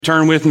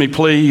Turn with me,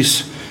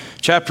 please.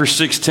 Chapter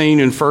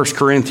 16 in 1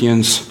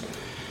 Corinthians.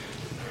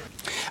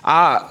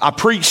 I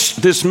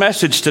preached this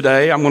message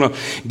today. I'm going to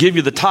give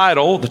you the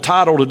title. The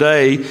title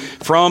today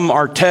from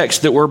our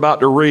text that we're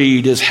about to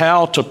read is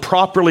How to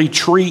Properly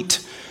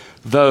Treat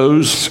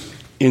Those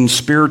in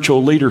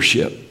Spiritual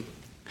Leadership.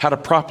 How to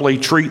properly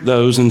treat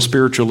those in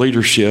spiritual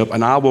leadership.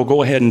 And I will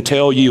go ahead and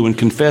tell you and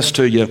confess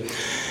to you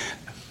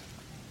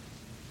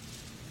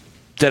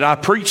that I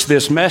preach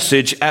this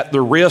message at the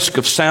risk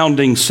of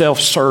sounding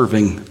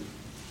self-serving.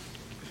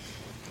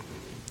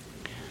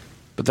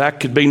 But that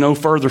could be no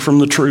further from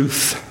the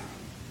truth.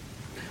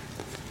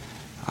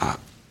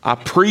 I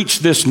preach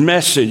this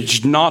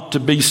message not to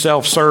be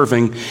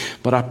self-serving,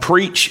 but I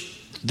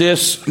preach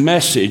this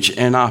message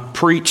and I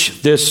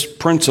preach this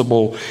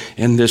principle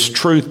and this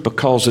truth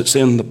because it's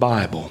in the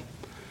Bible.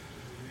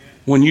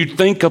 When you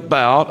think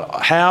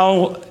about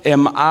how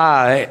am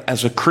I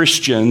as a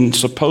Christian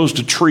supposed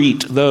to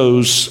treat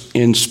those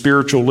in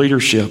spiritual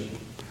leadership,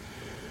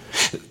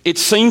 it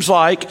seems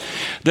like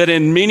that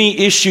in many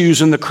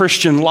issues in the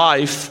Christian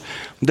life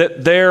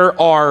that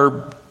there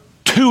are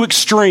two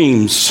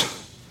extremes.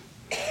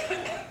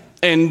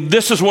 And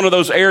this is one of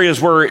those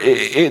areas where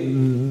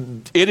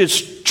it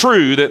is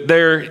true that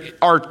there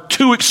are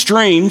two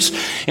extremes,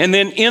 and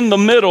then in the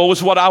middle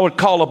is what I would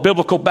call a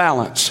biblical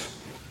balance.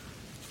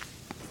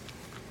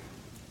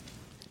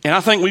 And I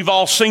think we've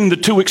all seen the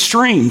two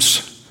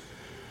extremes.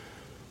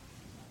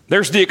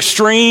 There's the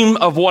extreme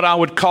of what I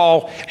would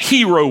call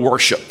hero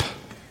worship,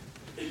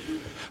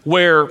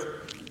 where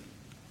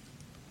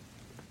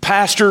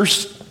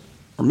pastors,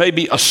 or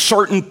maybe a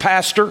certain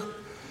pastor,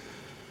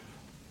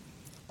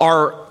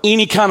 or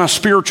any kind of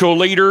spiritual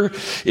leader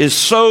is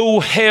so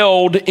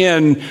held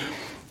in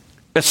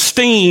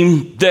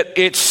esteem that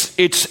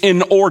it's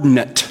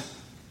inordinate.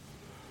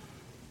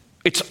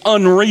 It's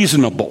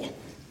unreasonable.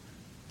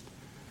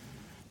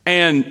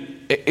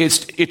 And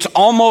it's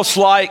almost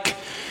like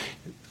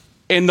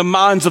in the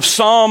minds of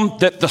some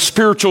that the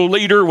spiritual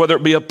leader, whether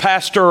it be a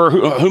pastor or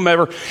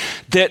whomever,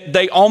 that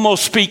they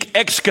almost speak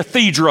ex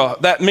cathedra.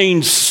 That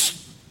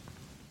means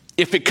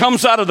if it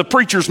comes out of the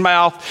preacher's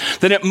mouth,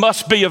 then it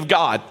must be of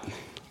God.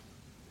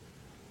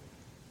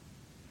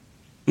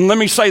 And let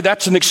me say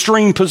that's an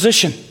extreme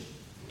position.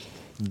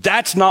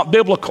 That's not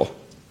biblical.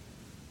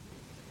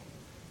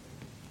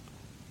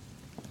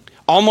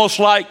 Almost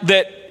like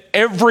that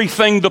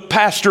everything the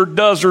pastor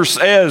does or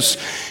says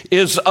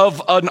is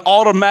of an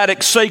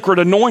automatic sacred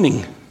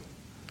anointing.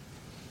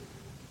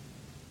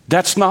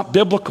 That's not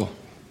biblical.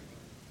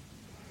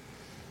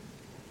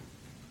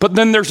 But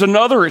then there's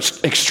another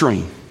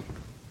extreme.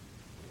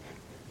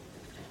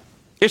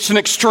 It's an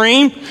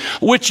extreme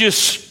which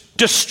is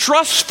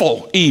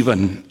distrustful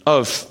even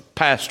of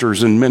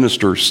pastors and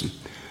ministers, and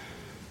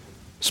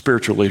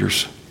spiritual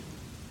leaders,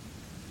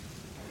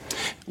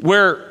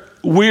 where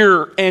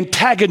we're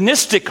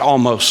antagonistic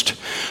almost,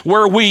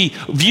 where we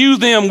view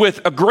them with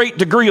a great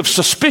degree of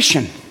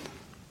suspicion,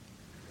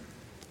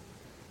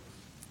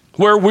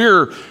 where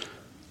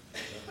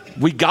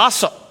we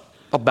gossip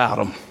about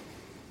them,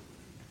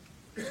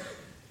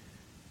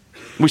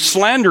 we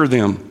slander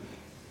them,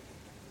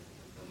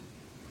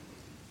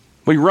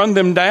 we run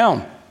them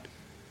down,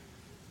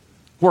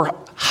 we're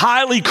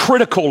highly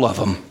critical of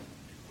them,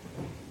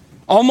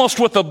 almost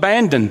with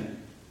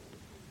abandon,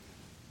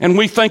 and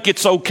we think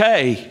it's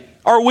okay.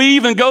 Or we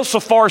even go so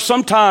far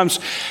sometimes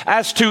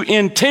as to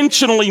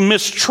intentionally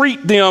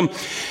mistreat them,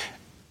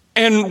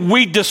 and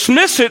we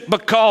dismiss it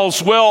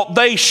because, well,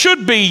 they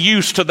should be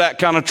used to that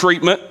kind of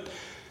treatment.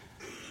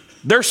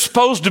 They're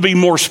supposed to be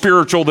more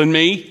spiritual than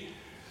me.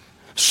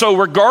 So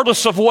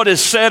regardless of what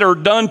is said or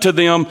done to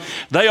them,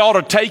 they ought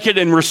to take it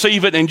and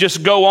receive it and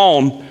just go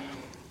on.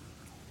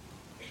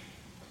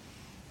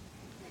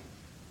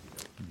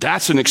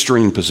 That's an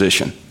extreme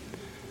position.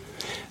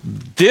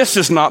 This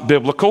is not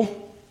biblical.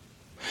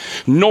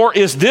 Nor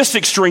is this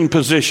extreme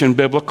position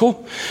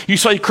biblical. You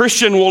say,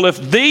 Christian, well, if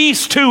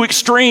these two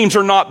extremes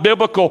are not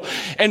biblical,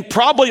 and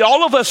probably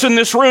all of us in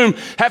this room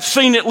have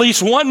seen at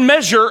least one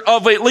measure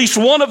of at least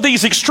one of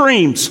these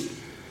extremes.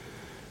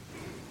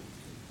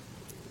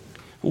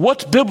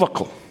 What's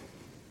biblical?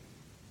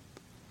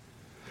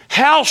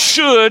 How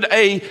should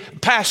a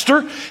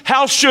pastor,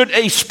 how should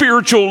a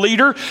spiritual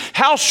leader,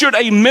 how should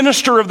a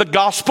minister of the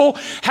gospel,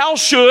 how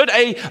should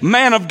a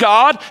man of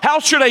God, how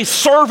should a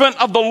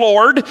servant of the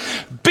Lord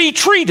be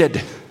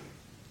treated?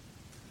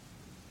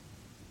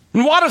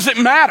 And why does it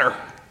matter?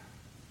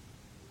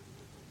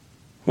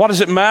 Why does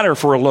it matter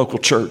for a local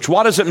church?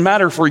 Why does it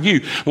matter for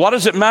you? Why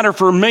does it matter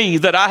for me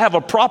that I have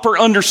a proper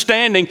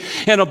understanding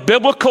and a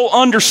biblical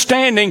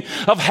understanding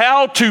of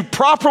how to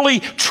properly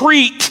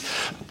treat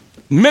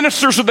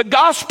ministers of the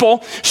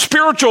gospel,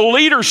 spiritual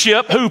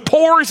leadership who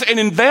pours and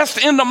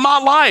invests into my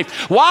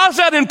life? Why is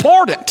that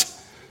important?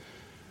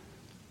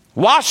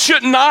 Why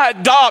shouldn't I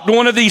adopt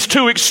one of these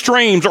two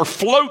extremes or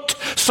float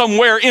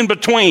somewhere in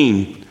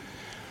between?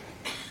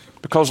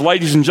 Because,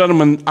 ladies and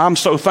gentlemen, I'm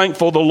so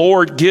thankful the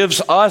Lord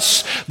gives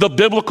us the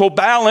biblical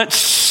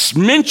balance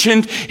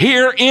mentioned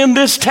here in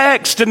this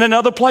text and in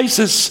other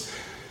places.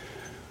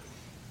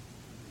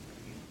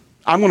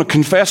 I'm going to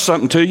confess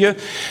something to you.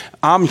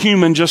 I'm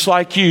human just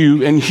like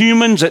you, and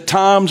humans at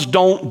times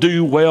don't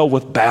do well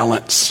with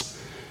balance.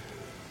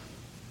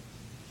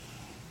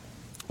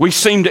 We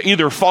seem to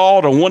either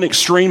fall to one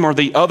extreme or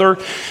the other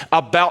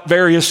about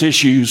various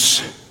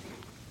issues.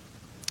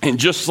 And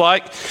just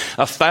like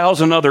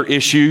 1,000 other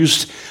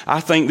issues, I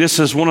think this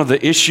is one of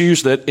the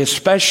issues that,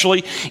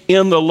 especially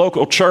in the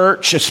local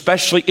church,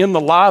 especially in the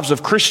lives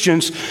of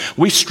Christians,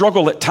 we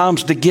struggle at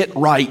times to get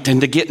right and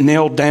to get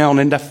nailed down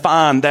and to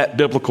find that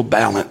biblical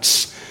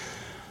balance.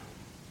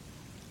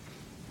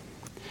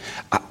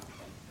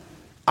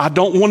 I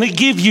don't want to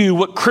give you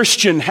what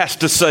Christian has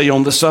to say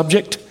on the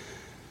subject.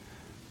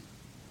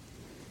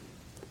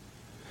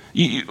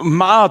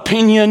 My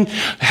opinion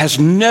has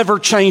never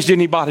changed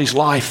anybody's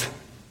life,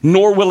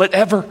 nor will it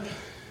ever.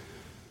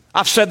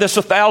 I've said this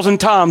 1,000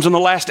 times in the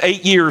last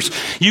 8 years.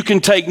 You can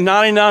take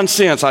 99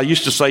 cents. I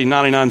used to say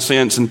 99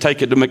 cents and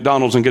take it to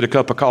McDonald's and get a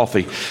cup of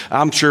coffee.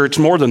 I'm sure it's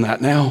more than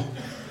that now.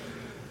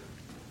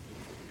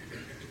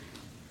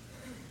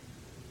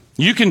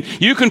 You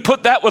can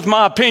put that with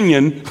my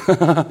opinion,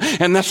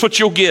 and that's what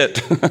you'll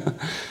get.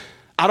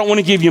 I don't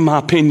want to give you my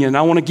opinion.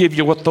 I want to give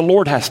you what the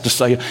Lord has to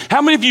say.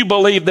 How many of you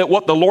believe that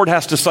what the Lord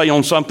has to say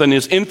on something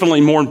is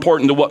infinitely more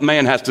important than what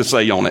man has to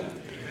say on it?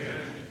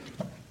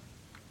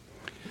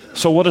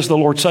 So what does the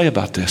Lord say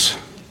about this?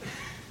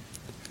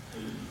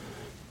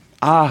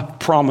 I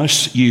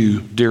promise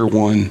you, dear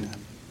one,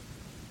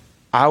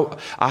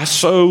 I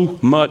so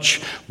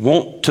much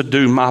want to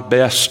do my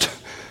best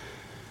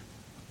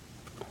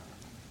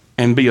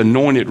and be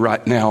anointed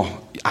right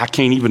now. I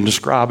can't even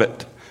describe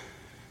it.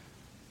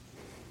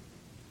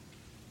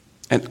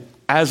 And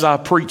as I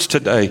preach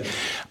today,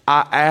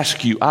 I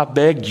ask you, I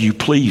beg you,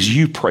 please,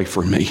 you pray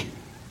for me.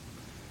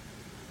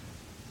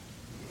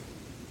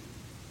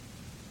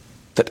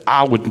 That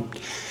I would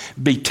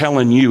be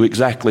telling you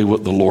exactly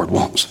what the Lord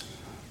wants.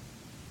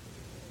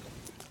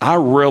 I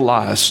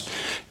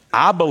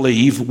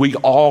believe we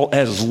all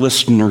as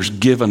listeners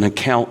give an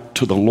account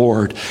to the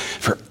Lord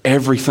for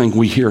everything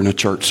we hear in a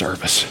church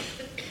service.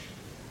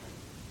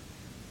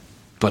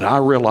 But I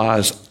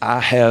realize I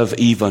have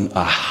even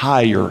a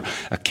higher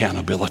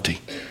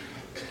accountability.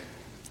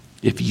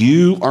 If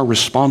you are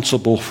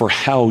responsible for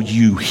how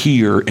you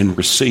hear and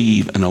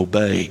receive and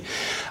obey,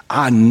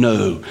 I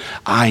know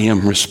I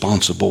am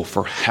responsible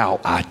for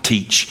how I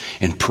teach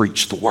and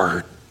preach the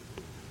word.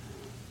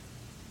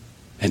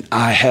 And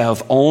I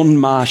have on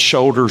my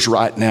shoulders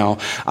right now,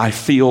 I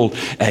feel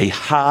a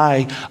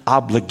high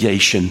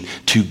obligation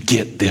to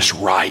get this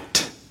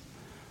right,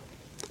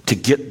 to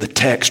get the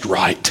text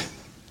right.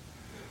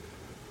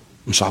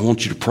 And so I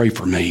want you to pray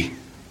for me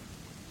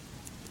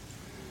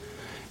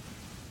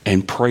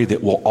and pray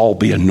that we'll all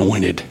be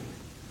anointed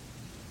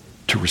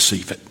to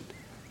receive it.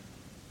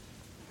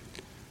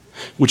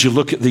 Would you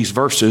look at these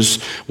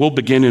verses? We'll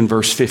begin in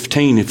verse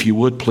 15, if you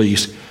would,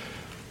 please.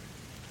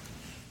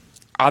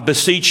 I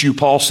beseech you,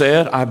 Paul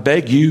said, I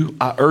beg you,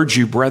 I urge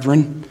you,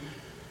 brethren.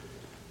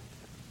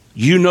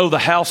 You know the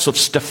house of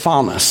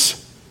Stephanas,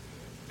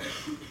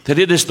 that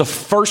it is the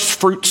first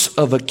fruits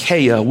of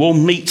Achaia. We'll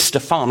meet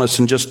Stephanas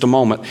in just a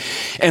moment.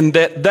 And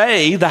that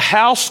they, the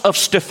house of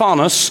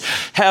Stephanas,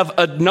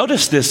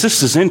 notice this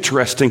is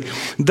interesting.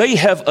 They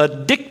have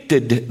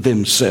addicted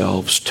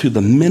themselves to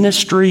the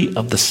ministry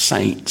of the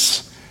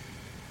saints.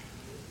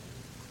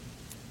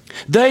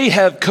 They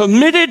have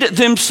committed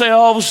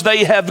themselves,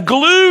 they have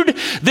glued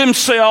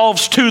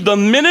themselves to the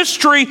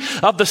ministry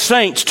of the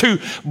saints, to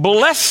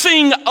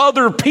blessing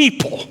other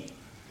people.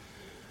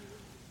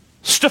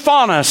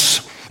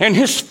 Stephanas and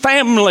his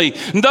family,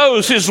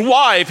 his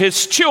wife,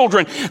 his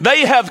children,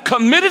 they have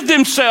committed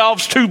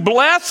themselves to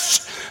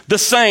bless the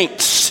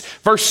saints.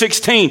 Verse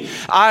 16,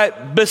 I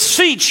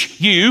beseech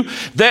you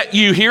that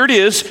you, here it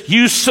is,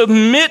 you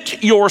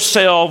submit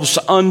yourselves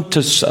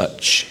unto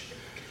such.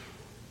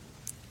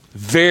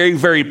 Very,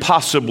 very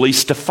possibly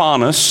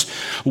Stephanas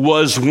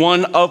was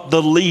one of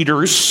the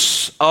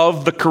leaders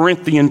of the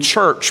Corinthian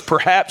church.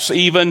 Perhaps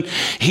even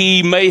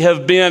he may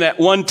have been at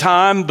one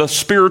time the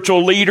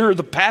spiritual leader,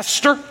 the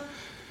pastor.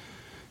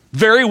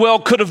 Very well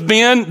could have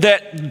been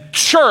that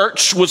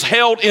church was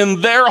held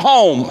in their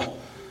home.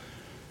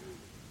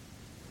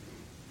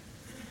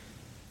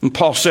 And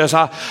Paul says,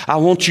 I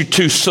want you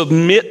to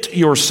submit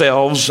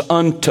yourselves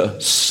unto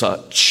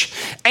such.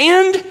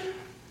 And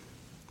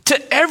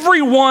to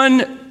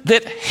everyone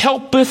that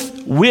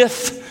helpeth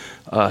with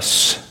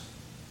us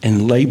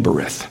and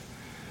laboreth.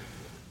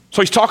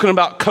 So he's talking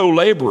about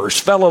co-laborers,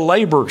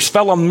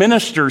 fellow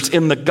ministers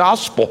in the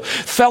gospel,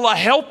 fellow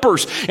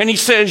helpers. And he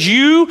says,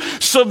 you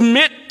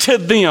submit to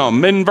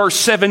them. In verse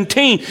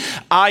 17,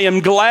 I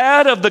am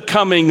glad of the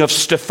coming of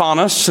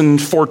Stephanas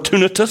and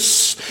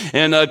Fortunatus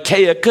and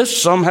Achaicus.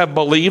 Some have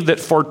believed that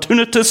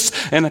Fortunatus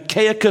and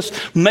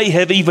Achaicus may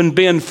have even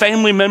been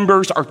family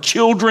members or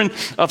children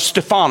of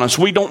Stephanas.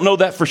 We don't know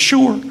that for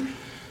sure.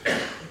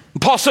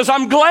 Paul says,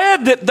 I'm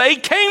glad that they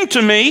came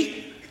to me.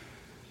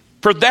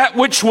 For that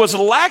which was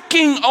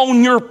lacking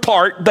on your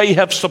part, they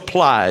have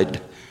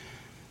supplied.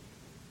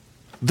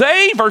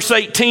 They, verse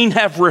 18,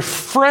 have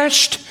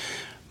refreshed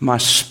my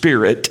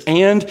spirit,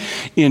 and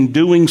in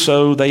doing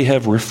so, they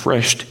have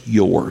refreshed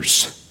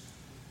yours.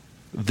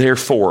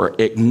 Therefore,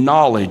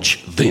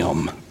 acknowledge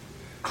them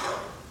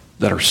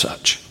that are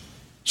such.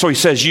 So he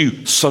says,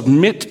 you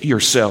submit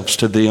yourselves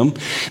to them.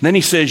 And then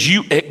he says,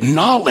 you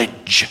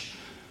acknowledge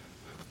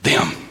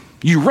them.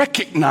 You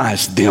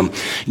recognize them.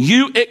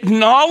 You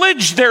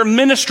acknowledge their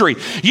ministry.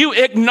 You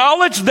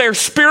acknowledge their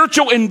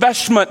spiritual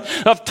investment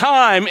of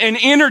time and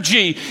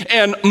energy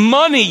and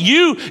money.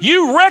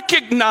 You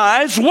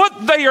recognize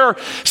what they are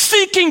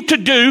seeking to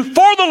do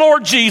for the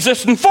Lord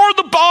Jesus and for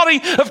the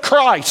body of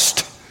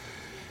Christ.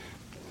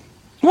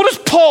 What does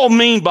Paul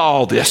mean by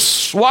all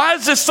this? Why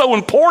is this so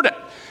important?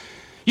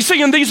 You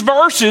see, in these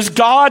verses,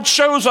 God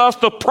shows us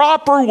the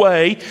proper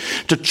way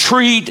to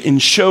treat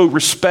and show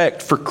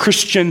respect for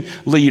Christian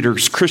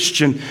leaders,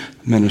 Christian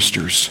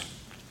ministers.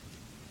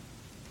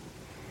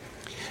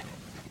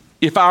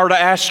 If I were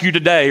to ask you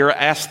today, or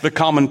ask the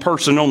common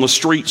person on the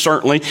street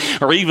certainly,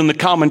 or even the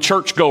common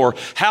churchgoer,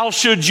 how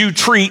should you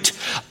treat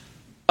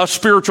a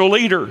spiritual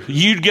leader?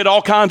 You'd get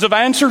all kinds of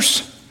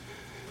answers.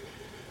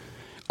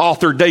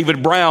 Author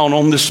David Brown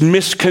on this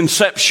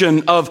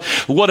misconception of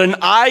what an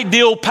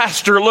ideal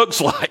pastor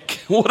looks like.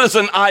 What is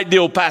an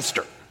ideal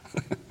pastor?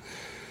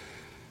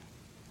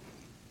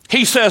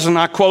 He says, and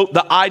I quote,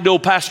 the ideal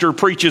pastor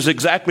preaches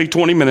exactly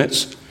 20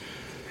 minutes.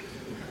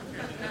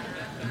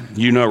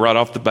 You know right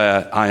off the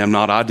bat, I am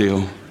not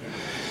ideal.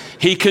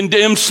 He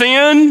condemns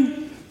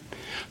sin,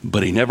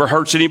 but he never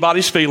hurts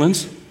anybody's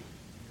feelings.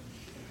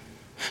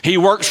 He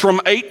works from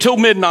 8 till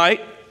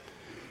midnight,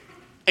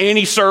 and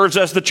he serves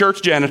as the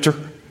church janitor.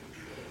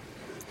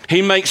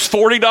 He makes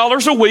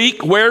 $40 a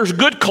week, wears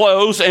good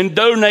clothes, and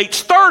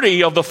donates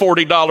 $30 of the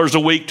 $40 a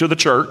week to the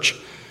church.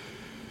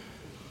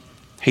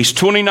 He's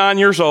 29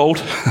 years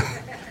old,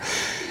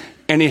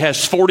 and he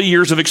has 40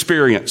 years of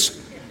experience.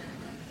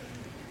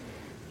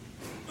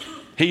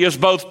 He is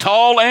both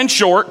tall and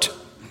short,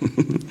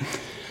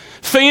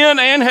 thin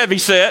and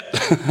heavyset,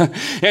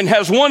 and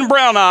has one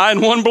brown eye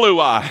and one blue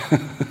eye.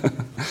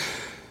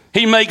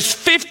 He makes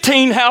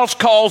 15 house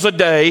calls a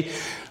day,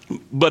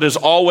 but is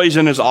always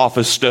in his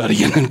office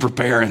studying and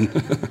preparing.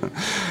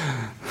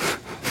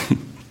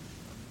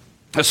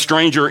 A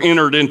stranger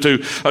entered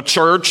into a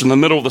church in the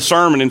middle of the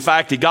sermon. In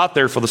fact, he got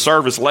there for the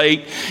service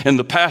late, and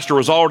the pastor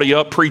was already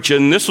up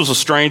preaching. This was a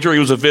stranger. He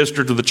was a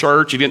visitor to the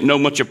church. He didn't know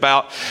much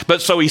about.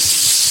 But so he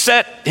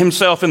set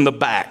himself in the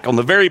back, on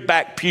the very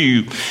back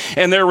pew.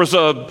 And there was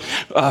a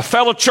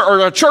fellow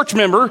church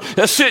member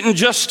sitting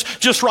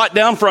just right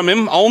down from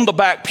him on the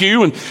back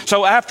pew. And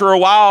so after a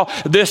while,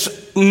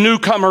 this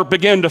newcomer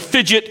began to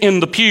fidget in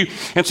the pew.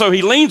 And so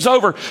he leans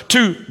over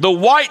to the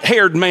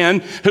white-haired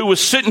man who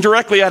was sitting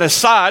directly at his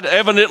side,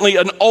 evidently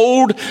an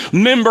old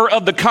member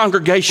of the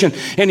congregation.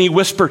 And he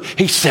whispered,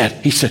 he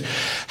said,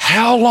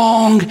 how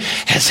long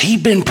has he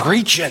been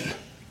preaching?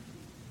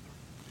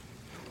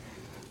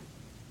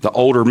 The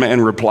older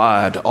man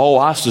replied,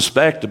 I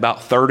suspect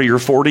about 30 or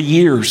 40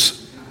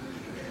 years.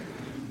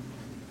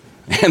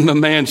 And the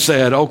man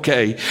said,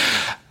 okay,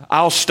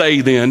 I'll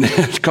stay then,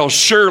 because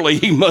surely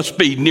he must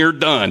be near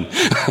done.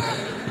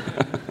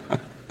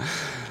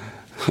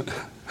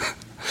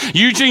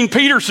 Eugene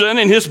Peterson,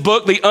 in his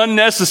book, The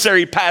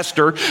Unnecessary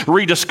Pastor,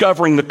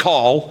 Rediscovering the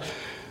Call,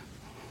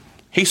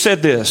 he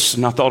said this,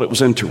 and I thought it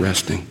was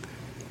interesting.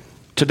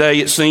 Today,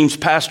 it seems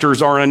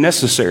pastors are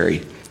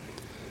unnecessary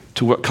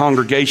to what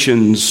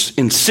congregations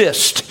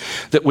insist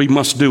that we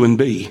must do and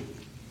be,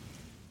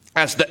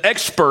 as the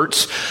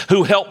experts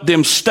who help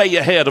them stay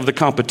ahead of the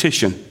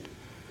competition.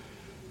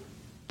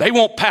 They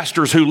want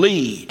pastors who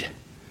lead.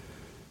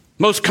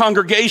 Most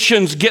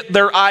congregations get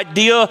their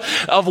idea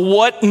of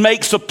what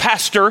makes a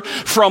pastor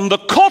from the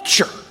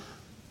culture,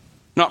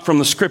 not from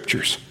the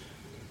scriptures.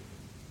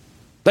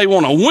 They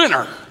want a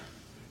winner.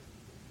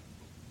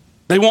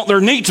 They want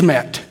their needs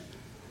met.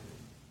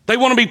 They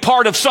want to be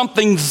part of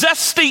something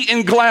zesty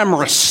and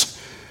glamorous.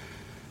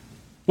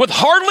 With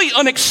hardly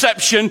an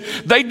exception,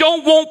 they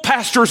don't want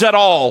pastors at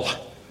all.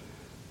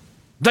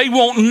 They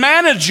want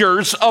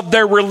managers of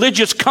their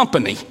religious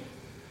company.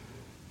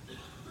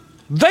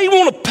 They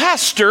want a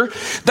pastor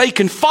they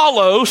can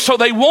follow so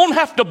they won't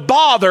have to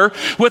bother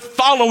with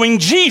following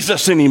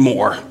Jesus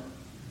anymore.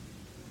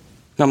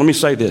 Now let me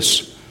say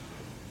this.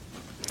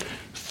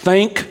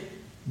 Thank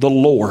the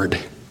Lord.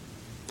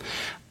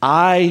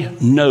 I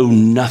know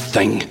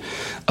nothing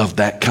of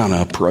that kind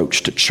of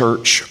approach to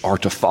church or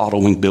to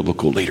following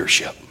biblical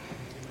leadership.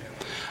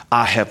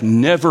 I have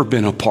never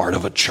been a part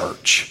of a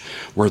church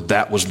where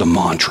that was the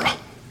mantra.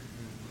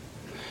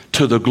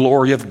 To the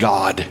glory of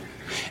God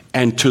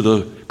and to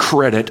the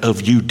credit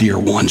of you dear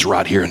ones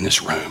right here in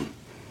this room.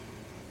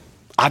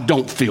 I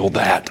don't feel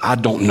that. I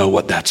don't know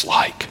what that's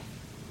like.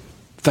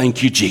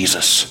 Thank you,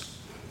 Jesus.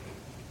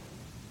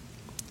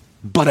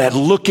 But at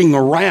looking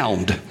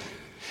around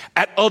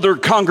at other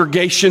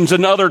congregations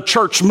and other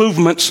church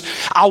movements,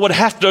 I would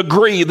have to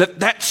agree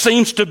that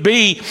seems to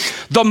be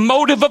the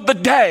motive of the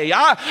day.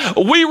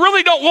 We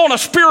really don't want a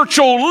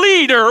spiritual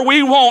leader.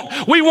 We want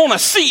a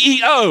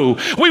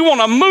CEO. We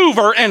want a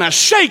mover and a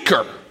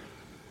shaker.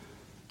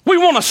 We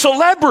want a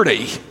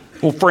celebrity.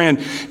 Well, friend,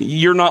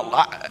 you're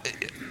not,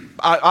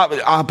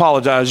 I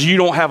apologize. You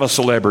don't have a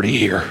celebrity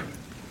here.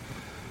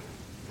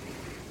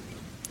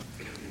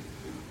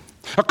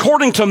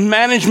 According to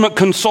management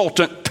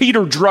consultant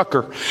Peter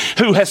Drucker,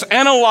 who has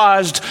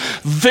analyzed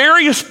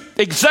various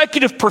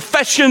executive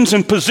professions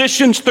and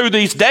positions through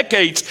these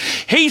decades,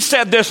 he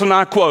said this, and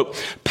I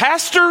quote,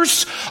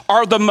 "Pastors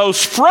are the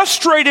most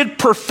frustrated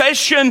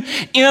profession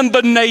in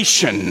the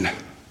nation."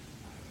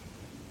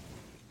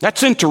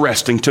 That's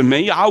interesting to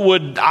me. I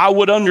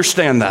would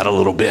understand that a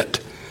little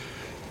bit.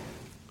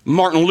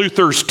 Martin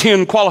Luther's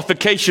 10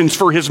 qualifications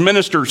for his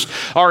ministers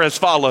are as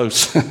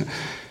follows.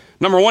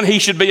 Number 1, he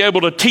should be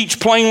able to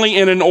teach plainly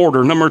and in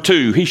order. Number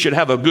 2, he should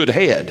have a good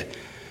head.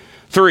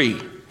 3,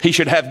 he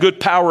should have good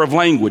power of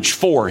language.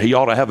 4, he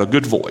ought to have a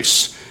good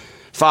voice.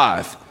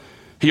 5,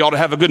 he ought to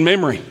have a good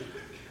memory.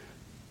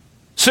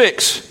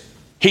 6,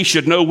 he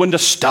should know when to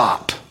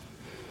stop.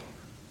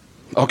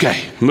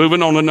 Okay,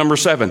 moving on to number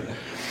 7.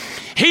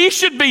 He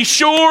should be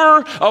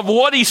sure of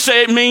what he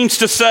means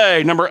to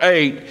say. Number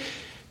 8,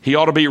 he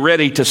ought to be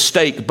ready to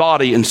stake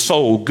body and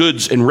soul,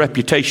 goods and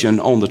reputation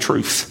on the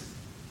truth.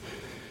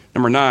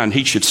 Number 9,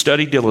 he should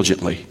study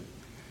diligently.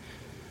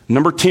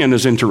 Number 10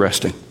 is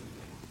interesting.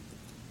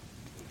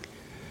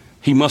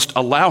 He must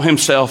allow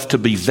himself to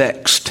be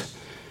vexed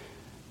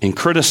and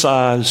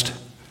criticized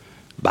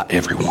by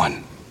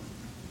everyone.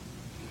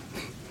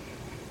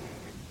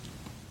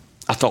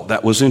 I thought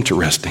that was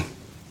interesting.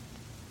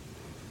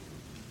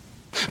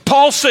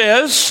 Paul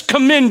says,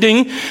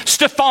 commending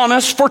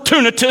Stephanas,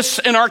 Fortunatus,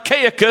 and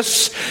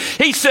Achaicus,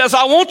 he says,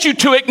 I want you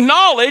to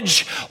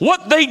acknowledge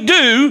what they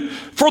do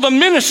for the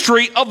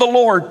ministry of the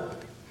Lord.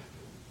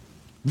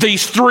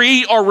 These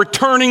 3 are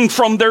returning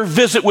from their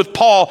visit with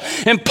Paul,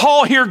 and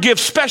Paul here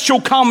gives special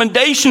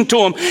commendation to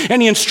them,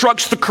 and he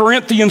instructs the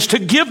Corinthians to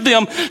give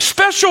them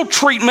special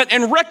treatment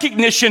and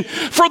recognition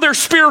for their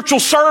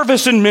spiritual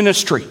service and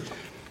ministry.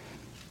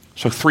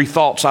 So 3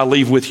 thoughts I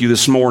leave with you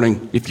this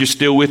morning. If you're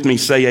still with me,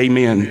 say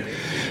amen.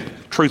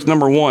 Truth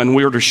number 1,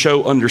 we are to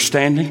show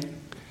understanding,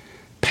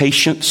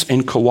 patience,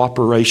 and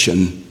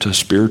cooperation to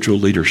spiritual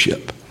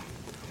leadership.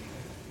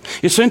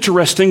 It's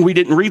interesting, we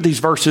didn't read these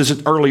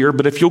verses earlier,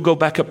 but if you'll go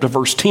back up to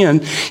verse 10,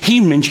 he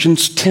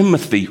mentions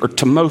Timothy or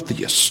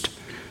Timotheus.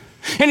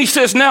 And he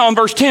says now in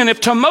verse 10,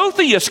 if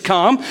Timotheus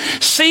come,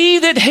 see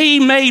that he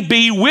may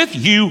be with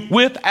you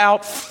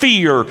without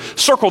fear.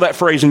 Circle that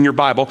phrase in your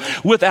Bible,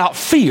 without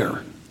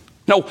fear.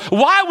 Now,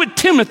 why would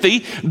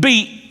Timothy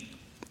be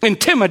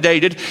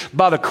intimidated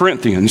by the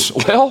Corinthians?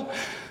 Well,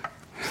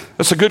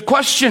 that's a good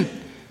question.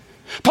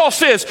 Paul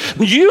says,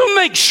 you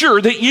make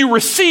sure that you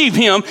receive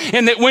him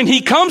and that when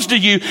he comes to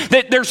you,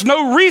 that there's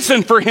no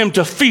reason for him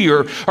to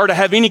fear or to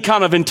have any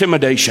kind of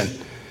intimidation.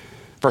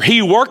 For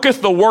he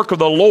worketh the work of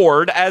the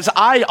Lord as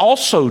I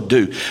also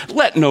do.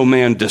 Let no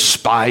man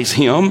despise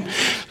him.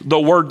 The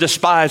word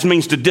despise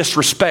means to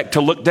disrespect,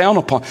 to look down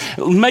upon.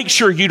 Make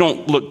sure you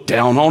don't look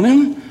down on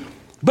him,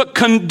 but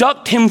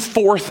conduct him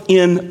forth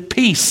in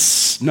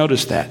peace.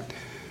 Notice that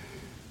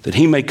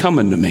he may come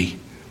unto me.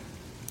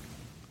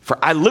 For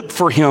I look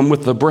for him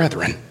with the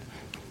brethren.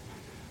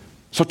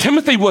 So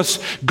Timothy was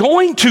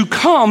going to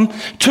come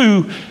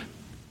to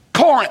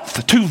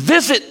Corinth to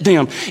visit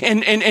them.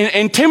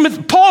 And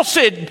Timothy, Paul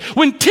said,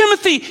 when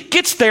Timothy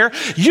gets there,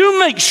 you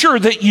make sure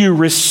that you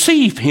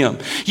receive him.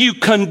 You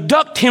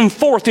conduct him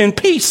forth in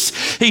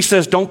peace. He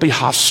says, don't be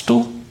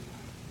hostile.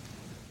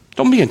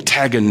 Don't be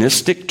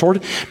antagonistic toward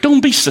him.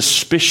 Don't be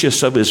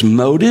suspicious of his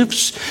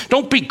motives.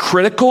 Don't be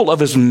critical of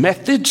his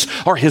methods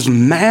or his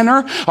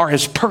manner or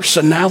his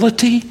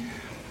personality.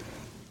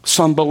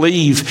 Some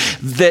believe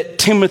that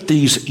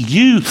Timothy's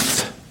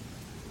youth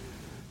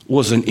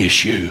was an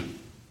issue.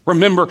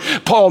 Remember,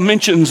 Paul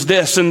mentions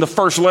this in the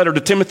first letter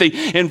to Timothy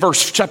in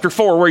chapter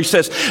 4, where he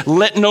says,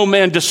 let no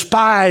man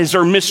despise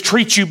or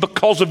mistreat you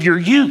because of your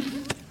youth.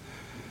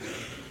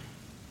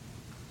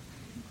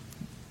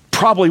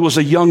 Probably was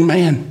a young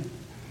man.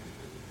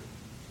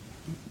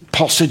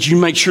 Paul said, you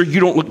make sure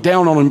you don't look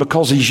down on him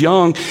because he's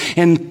young.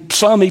 And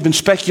some even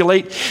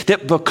speculate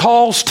that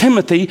because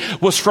Timothy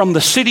was from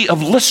the city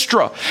of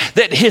Lystra,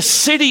 that his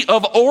city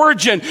of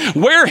origin,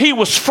 where he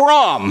was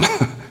from,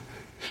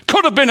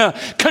 could have been a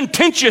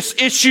contentious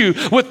issue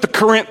with the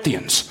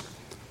Corinthians.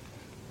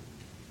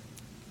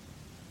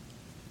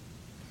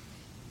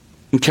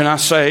 And can I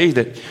say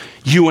that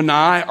you and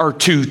I are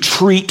to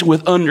treat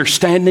with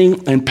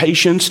understanding and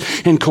patience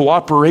and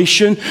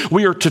cooperation.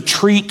 We are to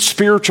treat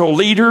spiritual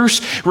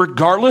leaders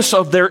regardless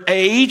of their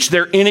age,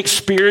 their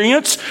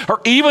inexperience,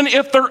 or even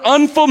if they're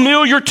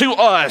unfamiliar to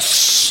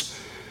us.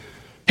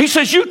 He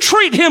says, you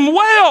treat him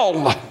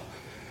well.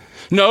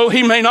 No,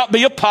 he may not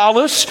be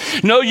Apollos.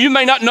 No, you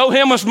may not know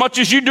him as much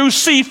as you do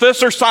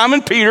Cephas or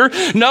Simon Peter.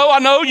 No, I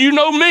know you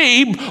know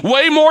me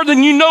way more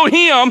than you know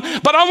him.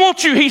 But I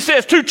want you, he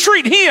says, to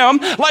treat him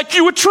like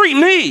you would treat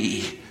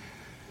me.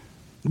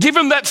 Give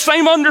him that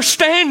same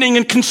understanding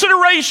and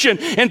consideration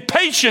and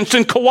patience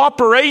and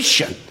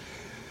cooperation.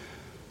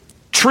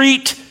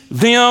 Treat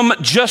them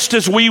just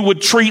as we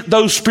would treat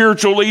those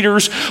spiritual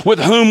leaders with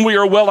whom we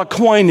are well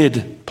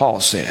acquainted, Paul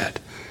said.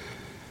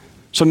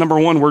 So number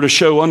one, we're to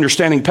show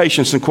understanding,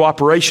 patience, and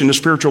cooperation to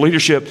spiritual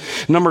leadership.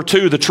 Number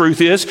two, the truth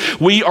is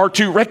we are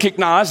to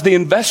recognize the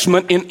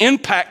investment and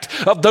impact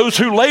of those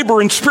who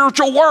labor in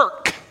spiritual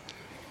work.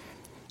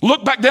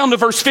 Look back down to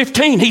verse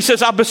 15. He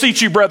says, I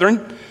beseech you,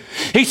 brethren.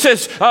 He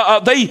says,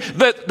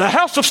 the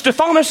house of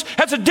Stephanas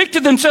has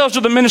addicted themselves to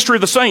the ministry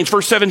of the saints.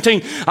 Verse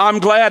 17, I'm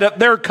glad at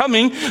their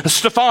coming,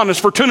 Stephanas,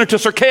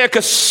 Fortunatus,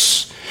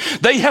 Archaicus.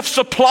 They have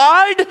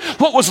supplied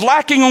what was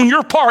lacking on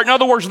your part. In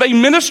other words, they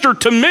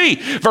ministered to me.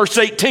 Verse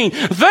 18,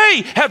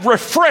 they have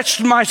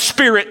refreshed my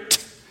spirit.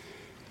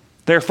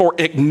 Therefore,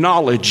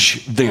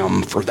 acknowledge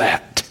them for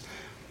that.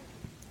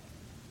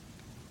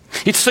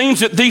 It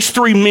seems that these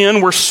three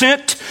men were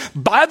sent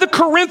by the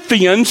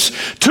Corinthians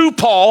to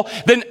Paul.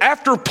 Then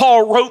after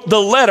Paul wrote the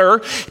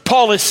letter,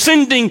 Paul is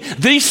sending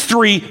these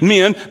three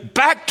men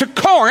back to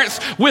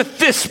Corinth with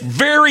this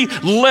very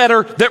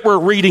letter that we're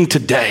reading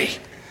today.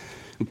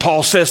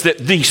 Paul says that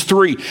these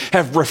three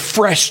have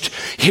refreshed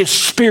his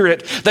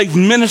spirit. They've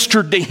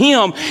ministered to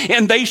him,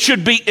 and they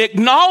should be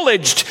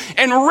acknowledged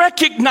and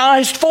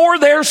recognized for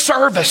their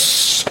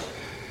service.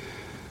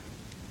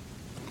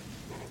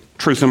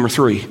 Truth number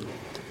three,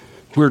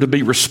 we're to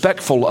be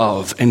respectful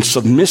of and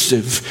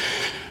submissive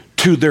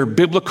to their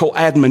biblical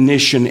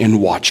admonition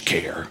and watch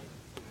care.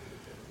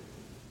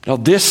 Now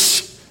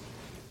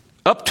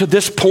up to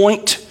this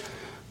point,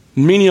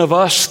 many of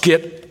us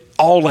get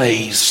all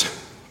A's.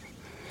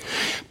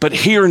 But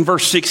here in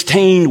verse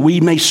 16, we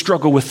may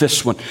struggle with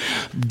this one.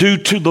 Due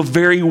to the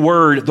very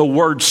word, the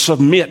word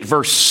submit,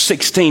 verse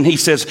 16, he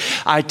says,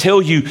 I tell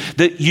you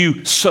that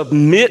you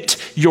submit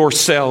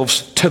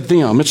yourselves to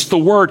them. It's the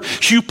word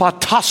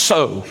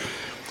hupatasso.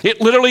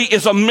 It literally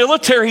is a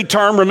military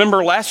term.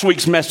 Remember last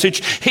week's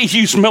message, he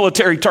used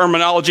military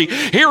terminology.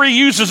 Here he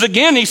uses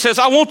again, he says,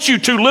 I want you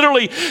to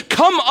literally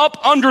come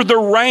up under the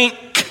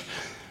rank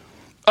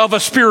of a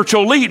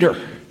spiritual leader.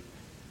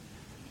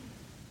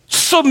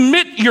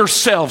 Submit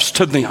yourselves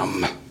to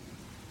them.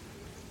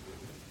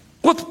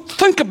 Well,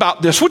 think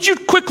about this. Would you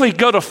quickly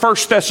go to 1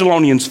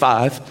 Thessalonians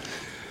 5?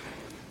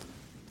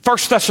 1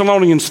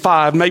 Thessalonians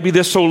 5, maybe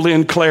this will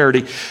lend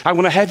clarity. I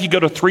want to have you go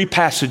to three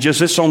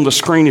passages. It's on the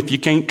screen if you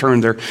can't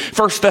turn there.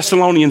 1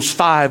 Thessalonians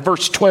 5,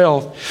 verse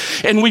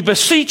 12. And we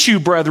beseech you,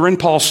 brethren,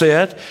 Paul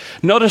said,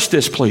 notice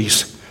this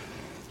please,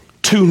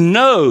 to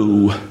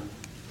know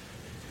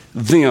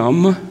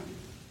them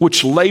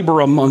which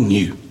labor among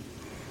you.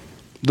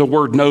 The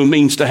word know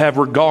means to have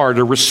regard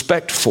or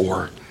respect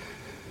for.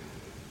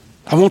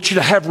 I want you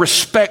to have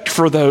respect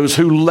for those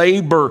who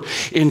labor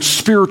in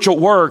spiritual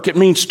work. It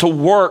means to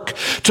work,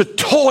 to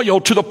toil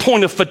to the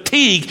point of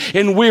fatigue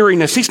and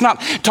weariness. He's not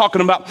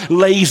talking about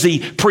lazy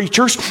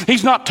preachers.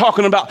 He's not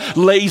talking about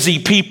lazy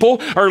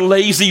people or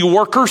lazy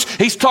workers.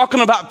 He's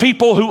talking about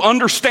people who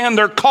understand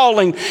their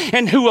calling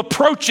and who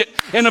approach it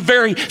in a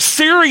very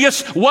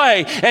serious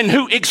way and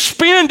who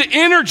expend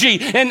energy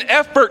and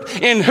effort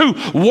and who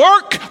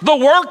work the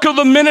work of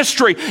the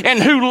ministry and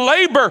who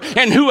labor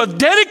and who have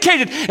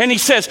dedicated. And he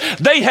says,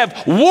 they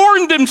have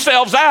worn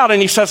themselves out.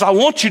 And he says, I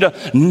want you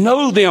to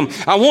know them.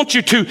 I want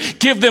you to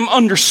give them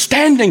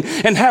understanding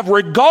and have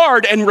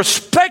regard and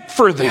respect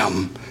for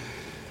them.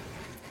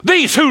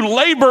 These who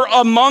labor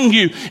among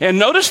you, and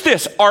notice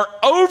this, are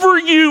over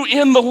you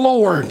in the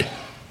Lord.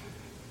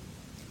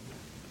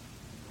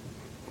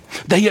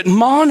 They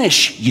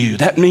admonish you.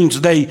 That means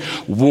they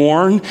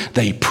warn,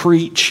 they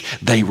preach,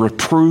 they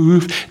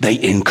reprove,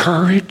 they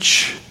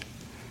encourage.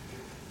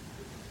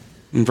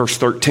 In verse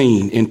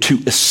 13, and to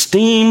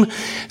esteem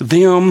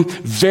them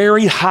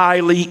very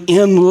highly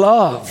in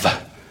love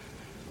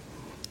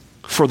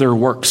for their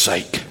work's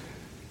sake.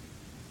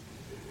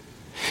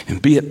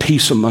 And be at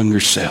peace among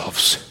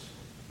yourselves.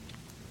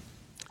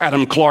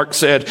 Adam Clark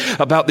said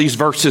about these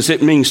verses,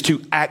 it means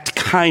to act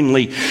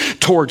kindly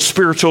towards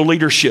spiritual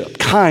leadership.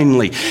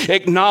 Kindly.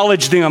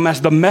 Acknowledge them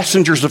as the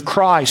messengers of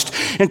Christ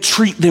and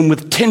treat them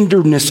with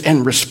tenderness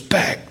and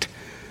respect.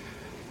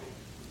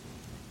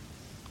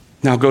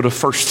 Now go to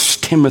 1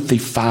 Timothy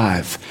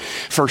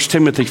 5. 1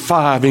 Timothy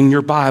 5 in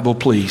your Bible,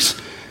 please.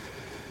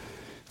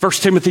 1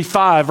 Timothy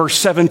 5, verse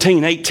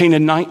 17, 18,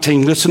 and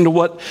 19. Listen to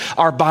what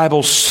our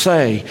Bibles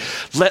say.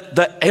 Let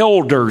the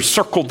elders,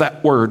 circle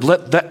that word,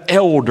 let the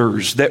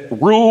elders that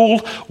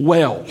rule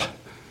well.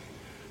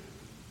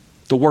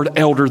 The word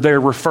elder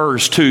there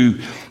refers to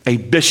a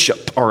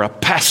bishop or a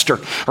pastor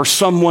or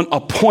someone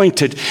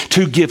appointed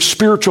to give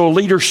spiritual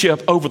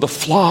leadership over the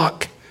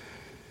flock.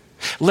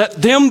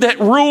 Let them that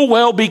rule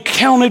well be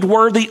counted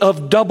worthy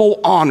of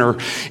double honor.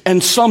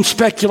 And some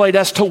speculate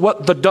as to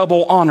what the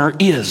double honor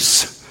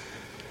is.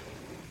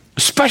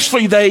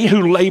 Especially they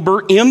who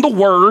labor in the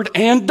word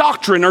and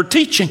doctrine or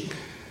teaching.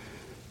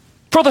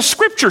 For the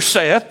scripture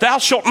saith, thou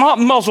shalt not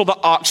muzzle the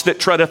ox that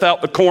treadeth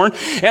out the corn,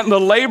 and the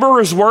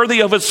laborer is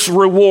worthy of its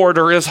reward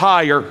or is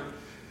hire.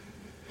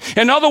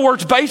 In other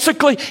words,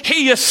 basically,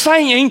 he is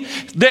saying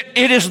that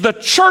it is the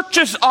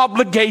church's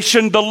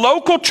obligation, the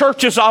local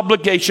church's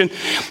obligation,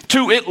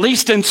 to at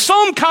least in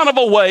some kind of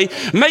a way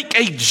make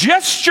a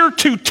gesture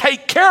to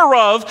take care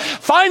of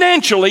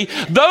financially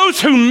those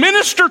who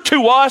minister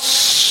to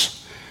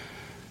us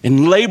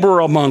and labor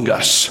among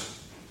us.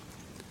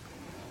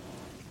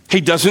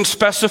 He doesn't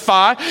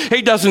specify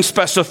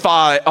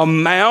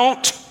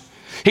amount.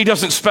 He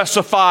doesn't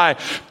specify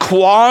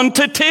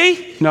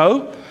quantity.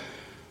 No.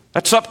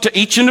 That's up to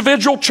each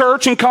individual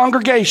church and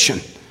congregation.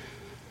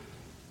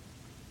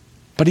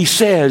 But he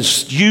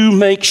says, you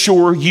make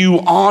sure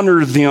you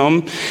honor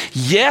them,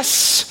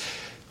 yes,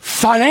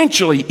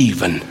 financially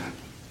even.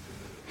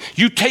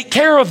 You take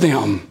care of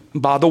them.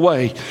 By the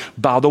way,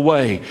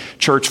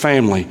 church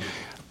family,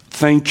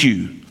 thank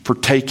you for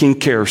taking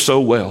care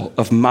so well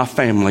of my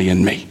family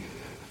and me.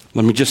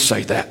 Let me just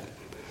say that.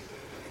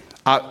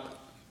 I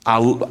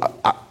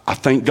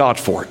thank God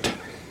for it.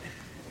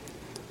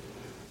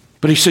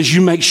 But he says, you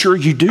make sure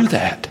you do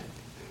that.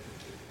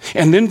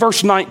 And then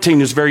verse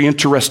 19 is very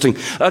interesting.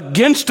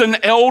 Against an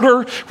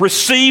elder,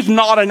 receive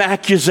not an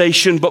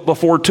accusation, but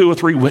before 2 or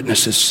 3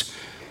 witnesses.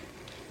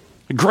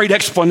 A great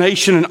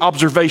explanation and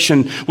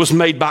observation was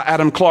made by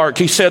Adam Clark.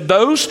 He said,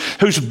 those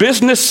whose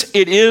business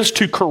it is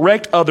to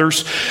correct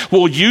others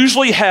will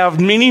usually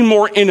have many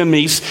more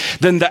enemies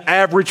than the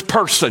average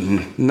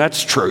person. And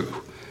that's true.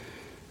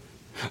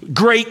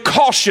 Great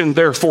caution,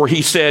 therefore,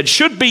 he said,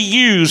 should be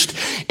used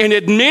in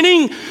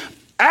admitting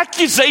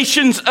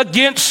accusations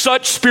against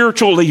such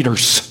spiritual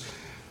leaders.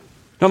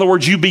 In other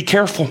words, you be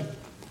careful.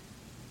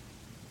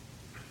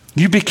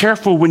 You be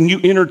careful when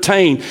you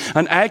entertain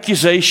an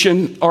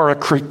accusation or a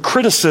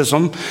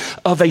criticism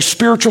of a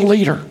spiritual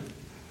leader.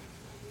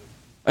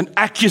 An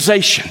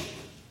accusation.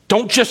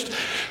 Don't just,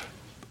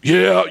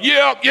 yeah,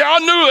 I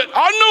knew it.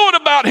 I knew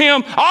it about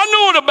him. I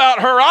knew it about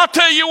her. I'll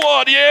tell you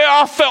what,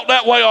 I felt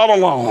that way all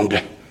along.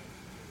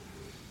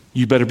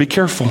 You better be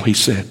careful, he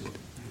said.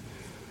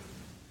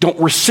 Don't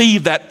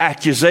receive that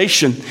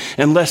accusation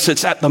unless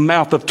it's at the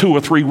mouth of 2 or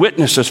 3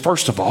 witnesses,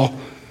 first of all.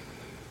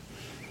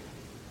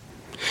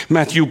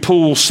 Matthew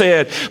Poole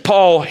said,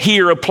 Paul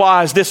here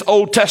applies this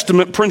Old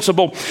Testament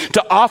principle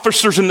to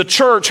officers in the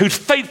church whose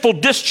faithful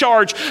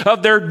discharge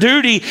of their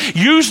duty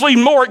usually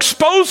more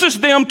exposes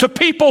them to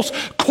people's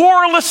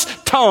querulous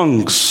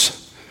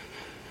tongues.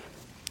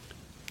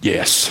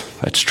 Yes,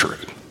 that's true.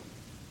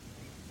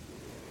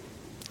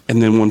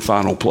 And then one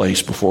final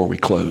place before we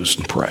close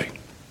and pray.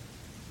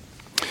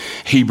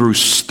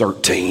 Hebrews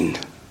 13.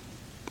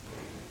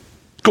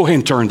 Go ahead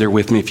and turn there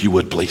with me if you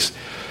would, please.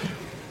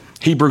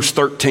 Hebrews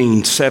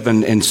 13,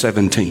 7 and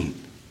 17.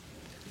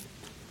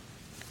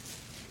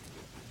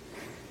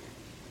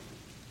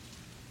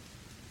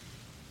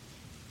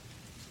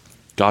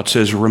 God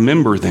says,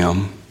 remember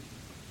them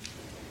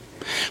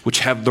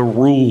which have the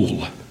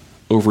rule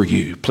over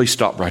you. Please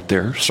stop right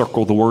there.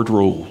 Circle the word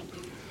rule.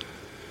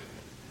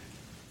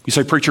 You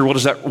say, preacher, what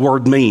does that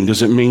word mean?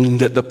 Does it mean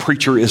that the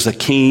preacher is a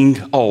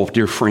king? Oh,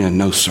 dear friend,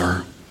 no,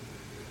 sir.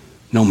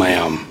 No,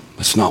 ma'am.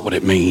 That's not what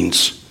it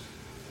means.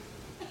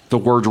 The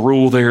word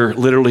rule there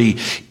literally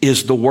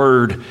is the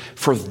word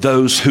for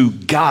those who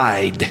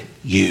guide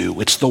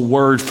you. It's the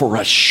word for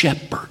a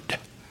shepherd.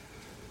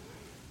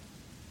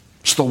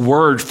 It's the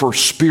word for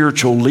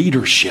spiritual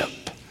leadership.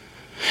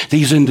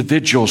 These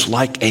individuals,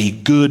 like a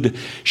good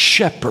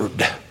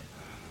shepherd,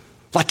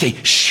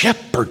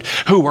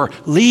 who are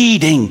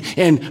leading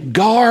and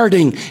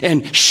guarding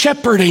and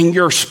shepherding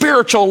your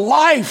spiritual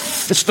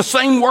life. It's the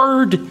same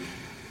word.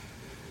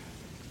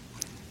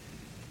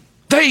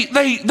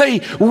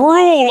 They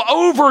rule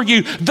over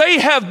you. They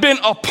have been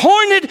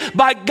appointed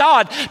by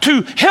God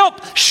to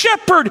help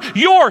shepherd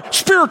your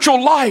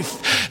spiritual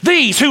life.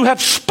 These who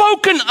have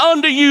spoken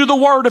unto you the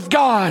word of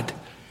God,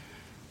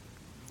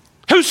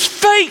 whose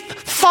faith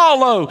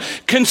follow,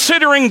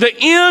 considering the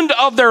end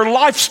of their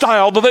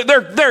lifestyle,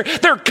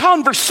 their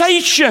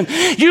conversation.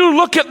 You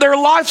look at their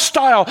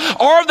lifestyle.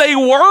 Are they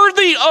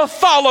worthy of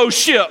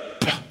fellowship?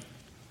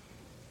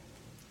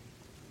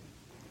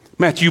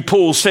 Matthew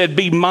Poole said,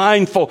 be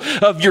mindful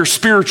of your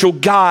spiritual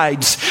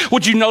guides.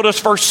 Would you notice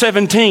verse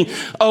 17?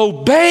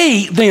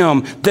 Obey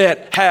them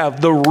that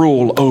have the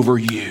rule over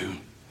you.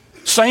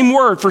 Same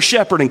word for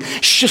shepherding.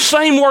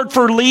 Same word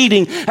for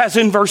leading as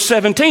in verse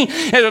 17.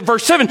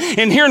 Verse 7.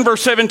 And here in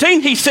verse 17,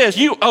 he says,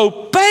 you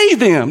obey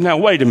them. Now,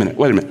 wait a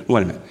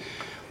minute.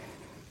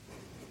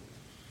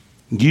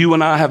 You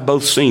and I have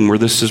both seen where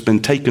this has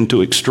been taken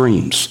to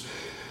extremes.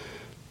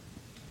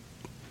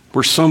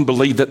 Where some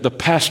believe that the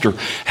pastor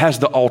has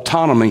the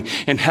autonomy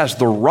and has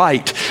the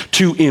right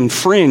to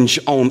infringe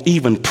on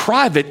even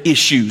private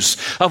issues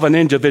of an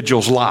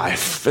individual's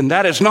life. And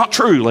that is not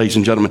true, ladies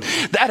and gentlemen.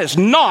 That is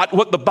not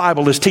what the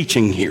Bible is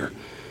teaching here.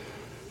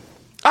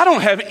 I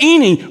don't have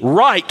any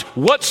right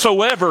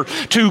whatsoever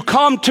to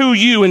come to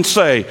you and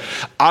say,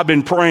 I've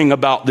been praying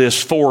about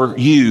this for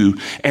you,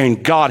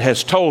 and God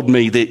has told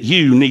me that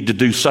you need to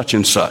do such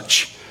and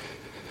such.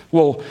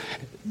 Well,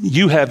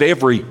 you have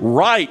every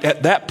right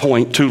at that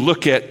point to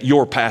look at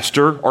your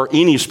pastor or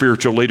any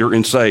spiritual leader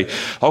and say,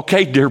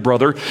 okay, dear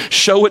brother,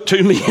 show it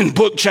to me in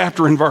book,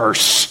 chapter, and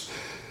verse.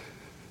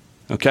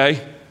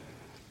 Okay?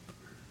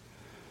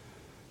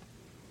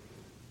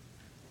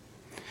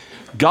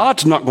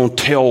 God's not going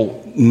to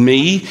tell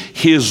me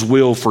his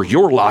will for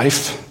your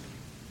life.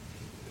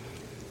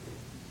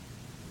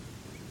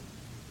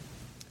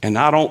 And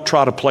I don't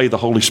try to play the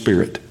Holy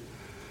Spirit.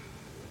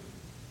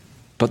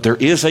 But there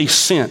is a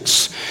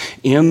sense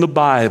in the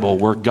Bible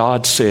where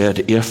God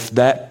said, if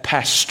that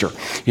pastor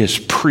is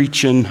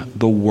preaching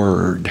the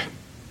word,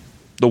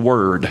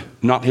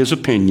 not his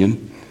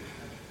opinion,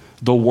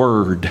 the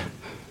word,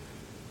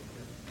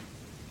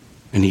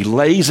 and he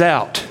lays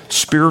out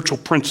spiritual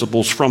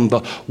principles from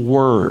the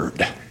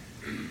word,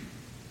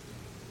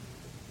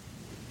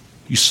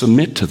 you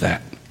submit to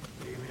that.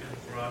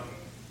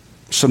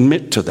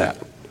 Submit to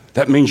that.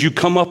 That means you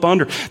come up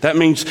under. That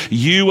means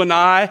you and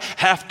I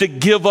have to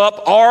give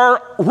up our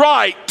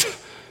right.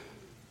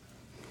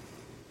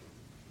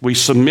 We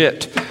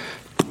submit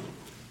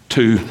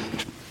to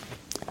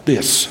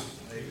this.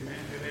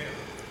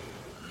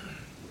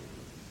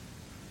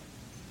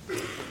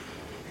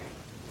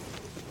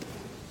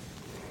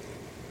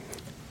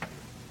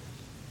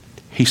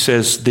 He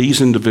says these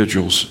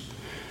individuals,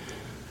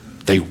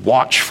 they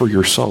watch for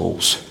your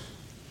souls.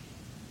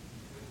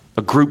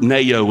 A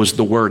group-neo is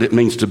the word. It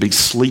means to be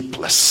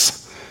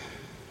sleepless,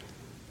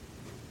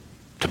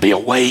 to be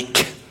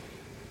awake.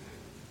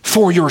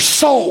 For your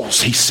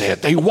souls, he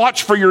said. They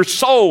watch for your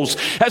souls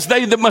as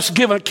they that must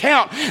give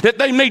account, that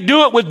they may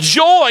do it with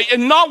joy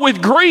and not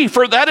with grief,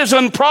 for that is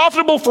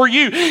unprofitable for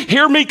you.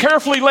 Hear me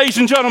carefully, ladies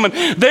and gentlemen.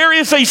 There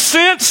is a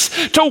sense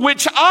to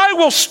which I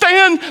will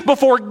stand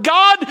before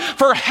God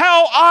for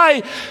how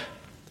I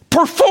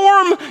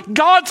perform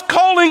God's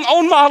calling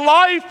on my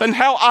life and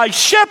how I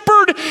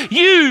shepherd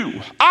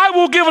you. I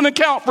will give an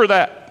account for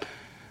that.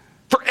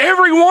 For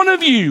every one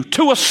of you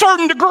to a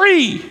certain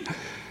degree.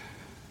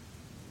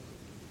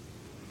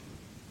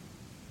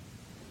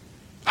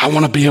 I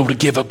want to be able to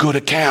give a good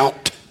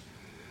account.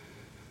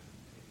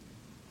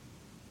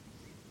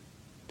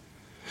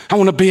 I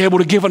want to be able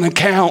to give an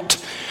account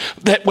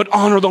that would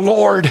honor the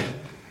Lord.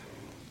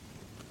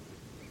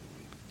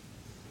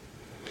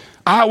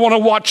 I want to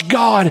watch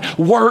God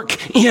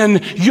work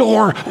in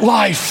your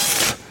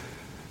life.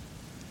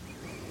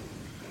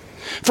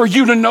 For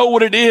you to know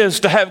what it is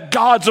to have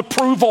God's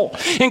approval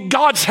and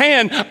God's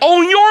hand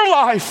on your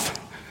life.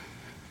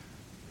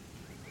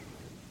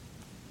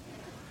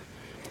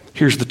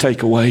 Here's the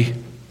takeaway.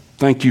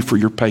 Thank you for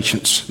your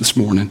patience this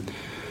morning.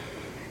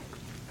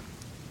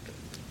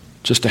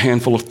 Just a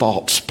handful of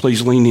thoughts.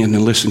 Please lean in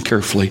and listen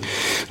carefully.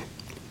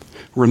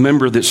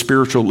 Remember that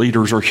spiritual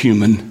leaders are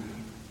human.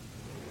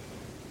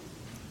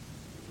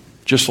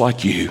 Just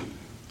like you.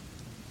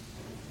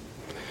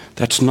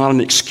 That's not an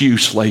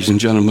excuse, ladies and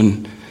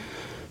gentlemen,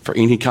 for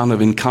any kind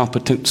of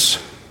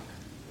incompetence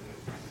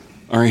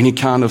or any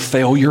kind of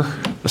failure.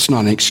 That's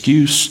not an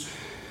excuse.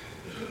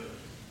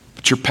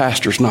 But your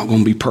pastor's not going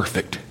to be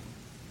perfect.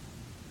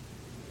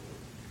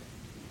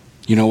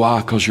 You know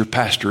why? Because your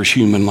pastor is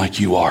human like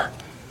you are.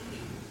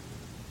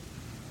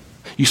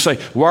 You say,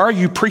 why are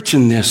you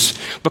preaching this?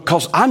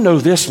 Because I know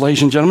this,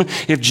 ladies and gentlemen.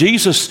 If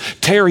Jesus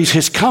tarries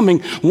his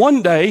coming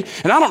one day,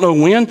 and I don't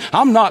know when,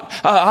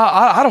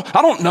 I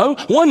don't know.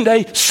 One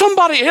day,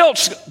 somebody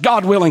else,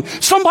 God willing,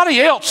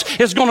 somebody else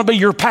is going to be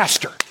your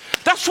pastor.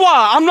 That's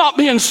why I'm not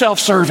being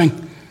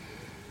self-serving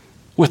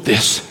with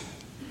this.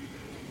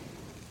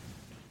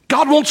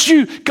 God wants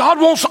you.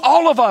 God wants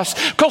all of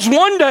us. Because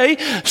one day,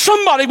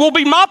 somebody will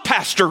be my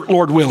pastor,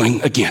 Lord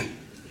willing, again.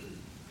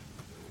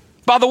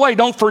 By the way,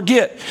 don't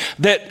forget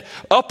that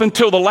up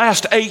until the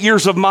last 8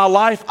 years of my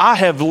life, I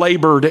have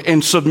labored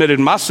and submitted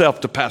myself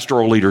to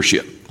pastoral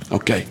leadership.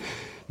 Okay?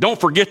 Don't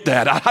forget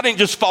that. I didn't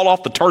just fall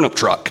off the turnip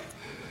truck.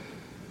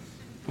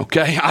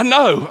 Okay? I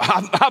know.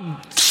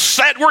 I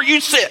sat where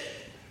you sit.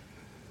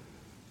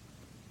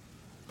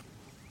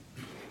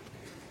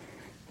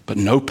 But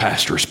no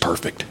pastor is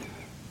perfect.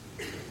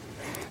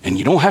 And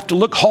you don't have to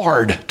look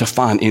hard to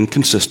find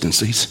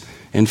inconsistencies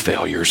and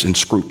failures and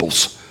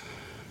scruples.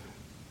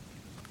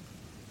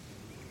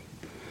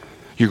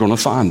 You're going to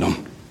find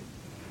them.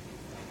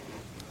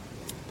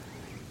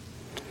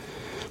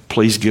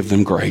 Please give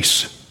them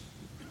grace.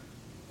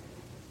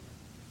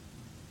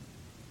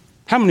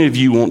 How many of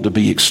you want to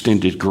be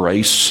extended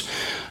grace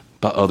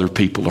by other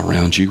people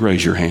around you?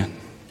 Raise your hand.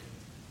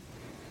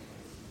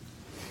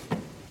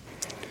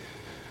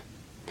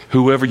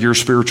 Whoever your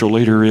spiritual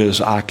leader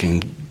is, I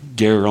can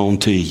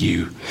guarantee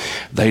you,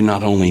 they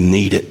not only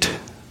need it,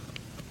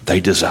 they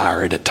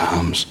desire it at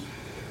times.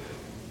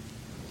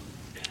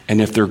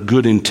 And if they're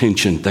good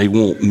intentioned, they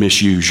won't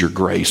misuse your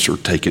grace or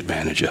take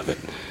advantage of it.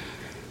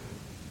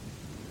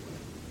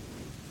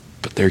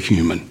 But they're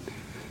human.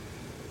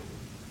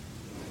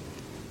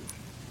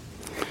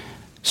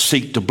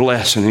 Seek to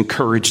bless and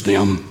encourage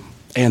them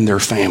and their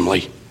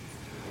family,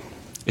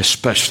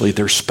 especially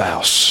their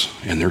spouse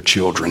and their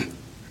children.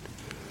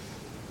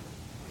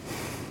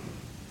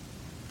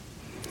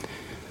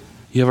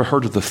 You ever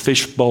heard of the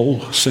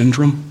fishbowl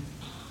syndrome?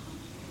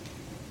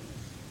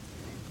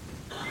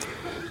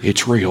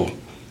 It's real.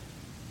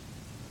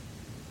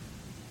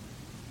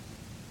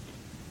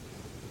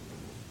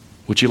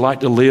 Would you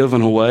like to live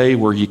in a way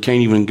where you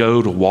can't even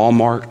go to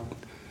Walmart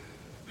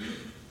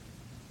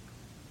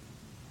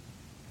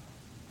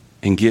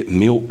and get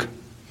milk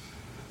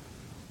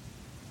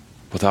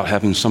without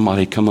having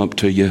somebody come up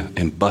to you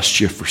and bust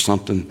you for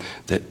something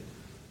that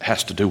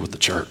has to do with the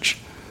church?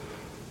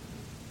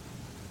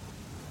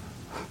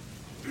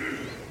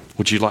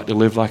 Would you like to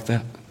live like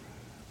that?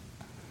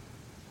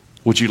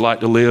 Would you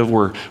like to live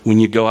where when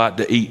you go out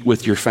to eat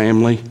with your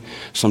family,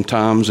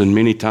 sometimes and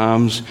many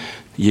times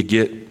you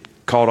get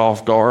caught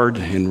off guard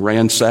and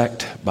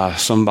ransacked by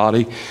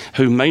somebody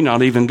who may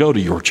not even go to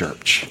your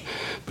church,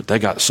 but they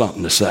got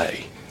something to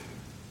say?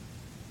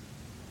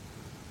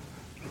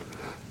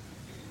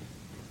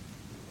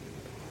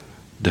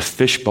 The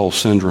fishbowl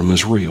syndrome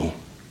is real.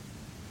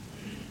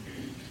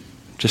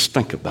 Just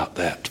think about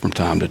that from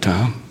time to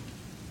time.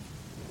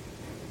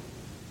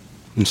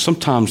 And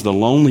sometimes the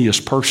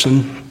loneliest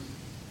person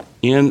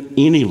in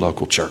any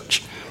local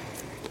church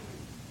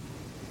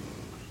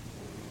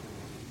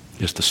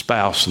is the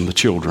spouse and the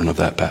children of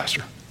that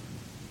pastor.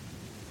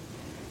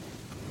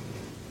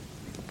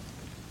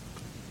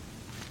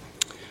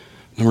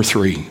 Number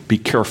 3, be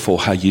careful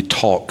how you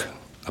talk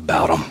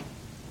about them.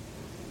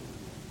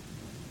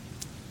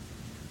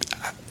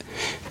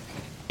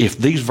 If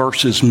these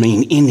verses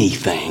mean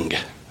anything,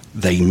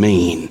 they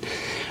mean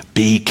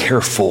be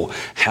careful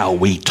how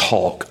we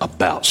talk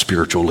about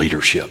spiritual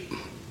leadership.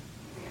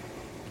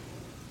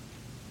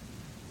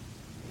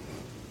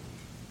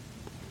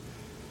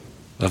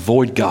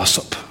 Avoid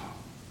gossip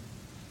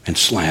and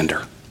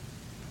slander.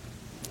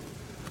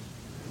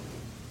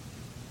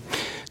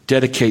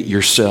 Dedicate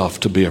yourself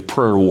to be a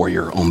prayer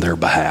warrior on their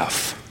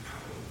behalf.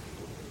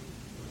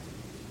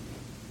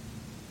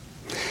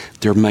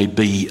 There may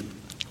be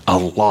a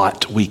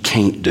lot we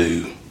can't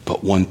do,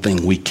 but one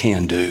thing we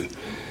can do,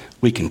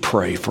 we can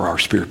pray for our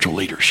spiritual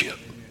leadership.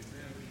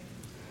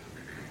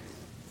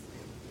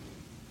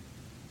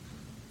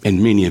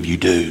 And many of you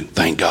do,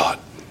 thank God.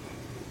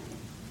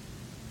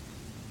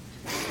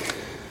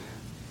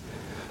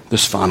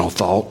 This final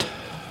thought,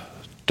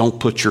 don't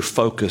put your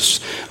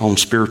focus on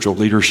spiritual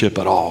leadership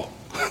at all.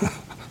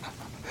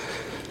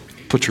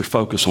 Put your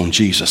focus on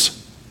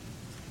Jesus.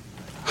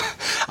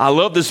 I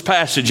love this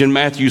passage in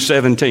Matthew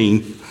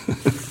 17.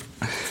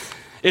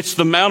 It's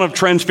the Mount of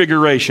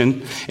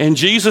Transfiguration, and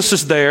Jesus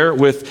is there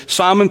with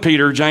Simon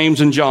Peter,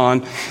 James, and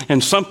John,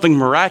 and something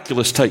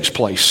miraculous takes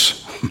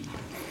place.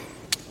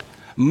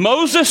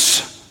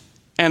 Moses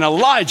and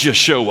Elijah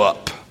show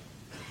up.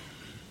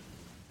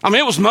 I mean,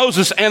 it was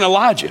Moses and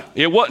Elijah.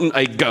 It wasn't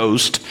a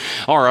ghost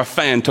or a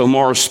phantom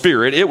or a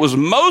spirit. It was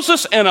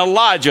Moses and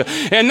Elijah.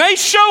 And they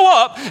show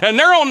up, and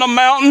they're on the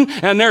mountain,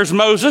 and there's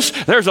Moses,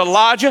 there's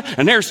Elijah,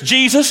 and there's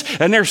Jesus,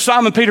 and there's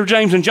Simon, Peter,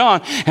 James, and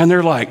John. And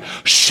they're like,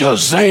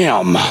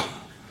 Shazam!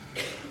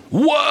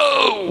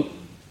 Whoa!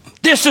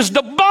 This is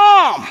the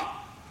bomb!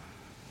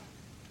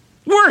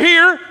 We're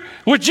here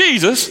with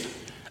Jesus,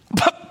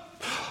 but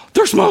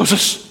there's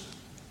Moses.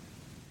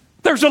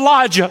 There's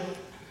Elijah.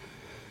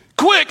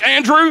 Quick,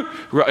 Andrew.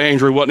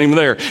 Andrew wasn't even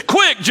there.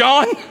 Quick,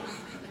 John.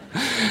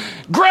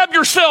 Grab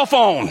your cell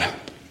phone.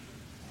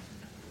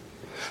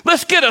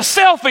 Let's get a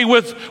selfie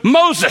with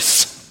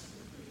Moses.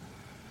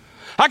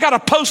 I got to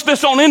post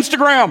this on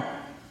Instagram.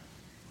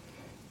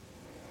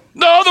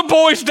 The other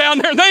boys down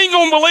there, they ain't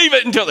going to believe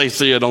it until they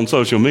see it on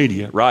social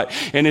media, right?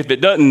 And if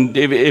it doesn't,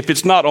 if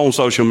it's not on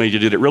social media,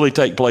 did it really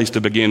take place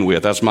to begin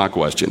with? That's my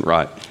question,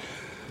 right?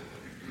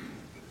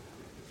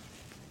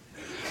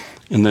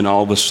 And then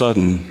all of a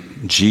sudden,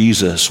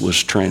 Jesus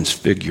was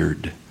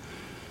transfigured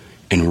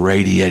and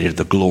radiated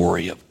the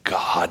glory of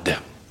God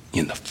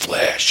in the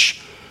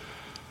flesh.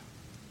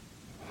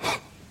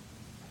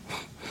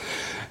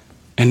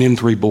 And them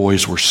 3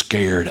 boys were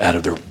scared out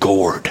of their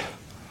gourd.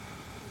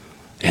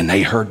 And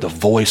they heard the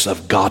voice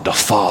of God the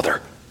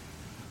Father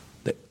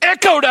that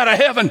echoed out of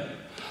heaven,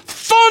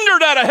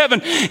 thundered out of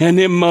heaven, and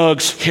them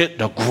mugs hit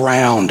the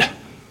ground.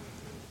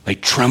 They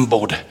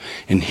trembled.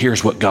 And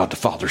here's what God the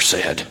Father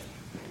said.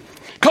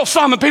 Because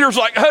Simon Peter's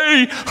like,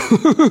 hey,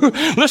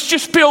 let's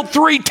just build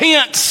 3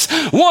 tents.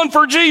 One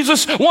for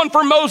Jesus, one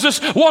for Moses,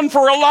 one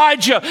for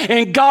Elijah.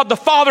 And God the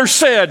Father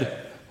said,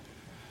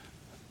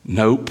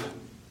 nope.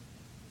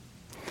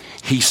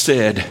 He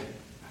said,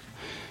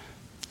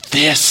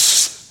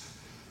 this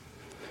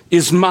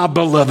is my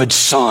beloved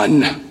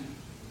Son.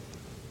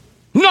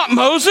 Not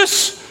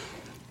Moses,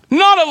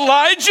 not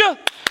Elijah.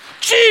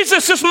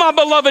 Jesus is my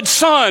beloved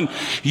Son.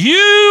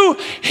 You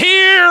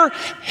hear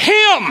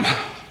him.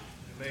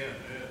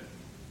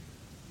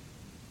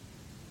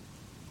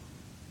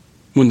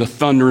 When the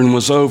thundering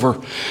was over,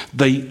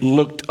 they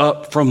looked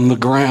up from the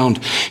ground,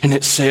 and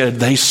it said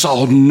they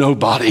saw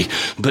nobody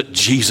but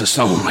Jesus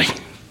only.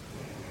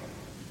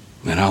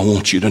 And I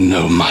want you to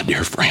know, my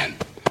dear friend,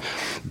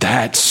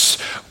 that's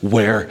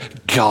where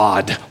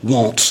God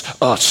wants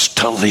us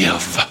to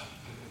live.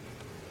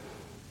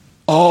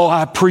 Oh,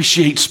 I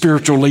appreciate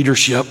spiritual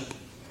leadership.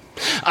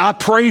 I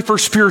pray for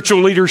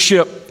spiritual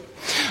leadership.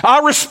 I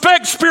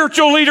respect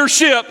spiritual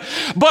leadership,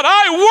 but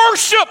I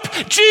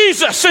worship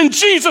Jesus and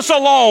Jesus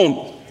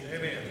alone.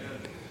 Amen.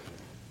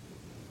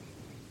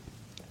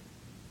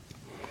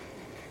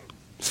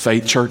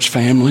 Faith Church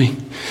family,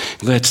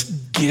 let's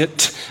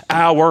get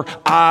our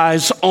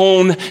eyes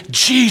on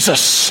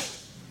Jesus.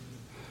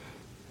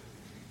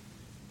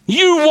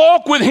 You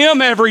walk with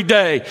Him every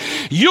day.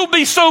 You'll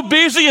be so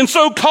busy and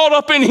so caught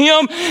up in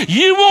Him,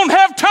 you won't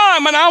have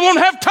time, and I won't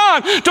have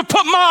time to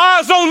put my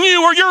eyes on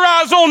you or your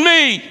eyes on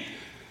me.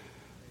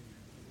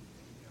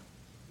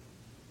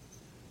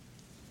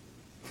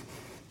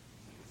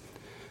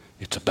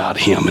 It's about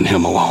Him and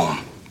Him alone.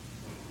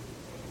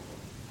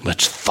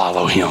 Let's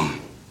follow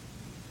Him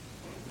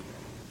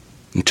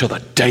until the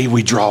day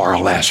we draw our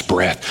last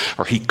breath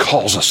or He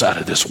calls us out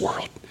of this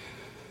world.